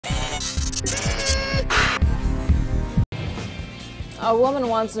A woman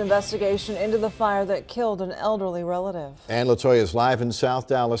wants an investigation into the fire that killed an elderly relative. And Latoya is live in South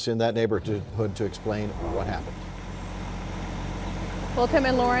Dallas in that neighborhood to explain what happened. Well, Tim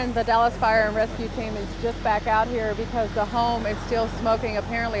and Lauren, the Dallas Fire and Rescue Team is just back out here because the home is still smoking.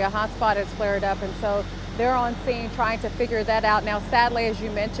 Apparently a hot spot has flared up, and so they're on scene trying to figure that out. Now, sadly, as you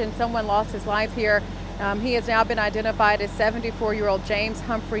mentioned, someone lost his life here. He has now been identified as 74-year-old James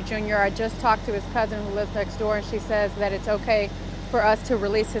Humphrey Jr. I just talked to his cousin who lives next door, and she says that it's okay for us to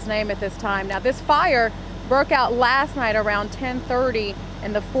release his name at this time. Now, this fire broke out last night around 10:30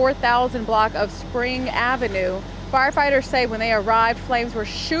 in the 4000 block of Spring Avenue. Firefighters say when they arrived, flames were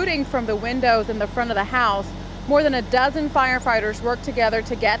shooting from the windows in the front of the house. More than a dozen firefighters worked together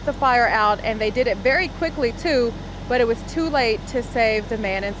to get the fire out, and they did it very quickly too, but it was too late to save the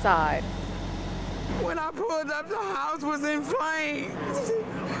man inside. When I pulled up, the house was in flames.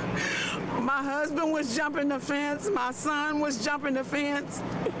 My husband was jumping the fence, my son was jumping the fence,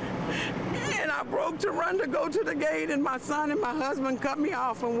 and I broke to run to go to the gate, and my son and my husband cut me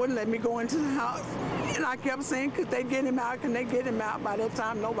off and wouldn't let me go into the house. And I kept saying, could they get him out, can they get him out? By that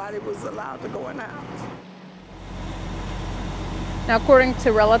time, nobody was allowed to go in the house. Now, according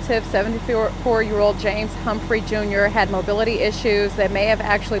to relatives, 74-year-old James Humphrey Jr. had mobility issues that may have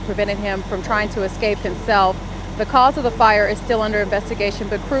actually prevented him from trying to escape himself. The cause of the fire is still under investigation,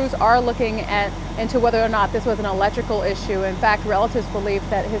 but crews are looking into whether or not this was an electrical issue. In fact, relatives believe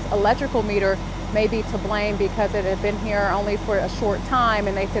that his electrical meter may be to blame because it had been here only for a short time,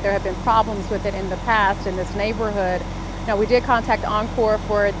 and they say there have been problems with it in the past in this neighborhood. Now, we did contact Encore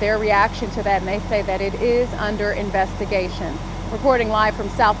for their reaction to that, and they say that it is under investigation. Reporting live from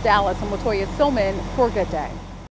South Dallas, I'm Latoya Silman for Good Day.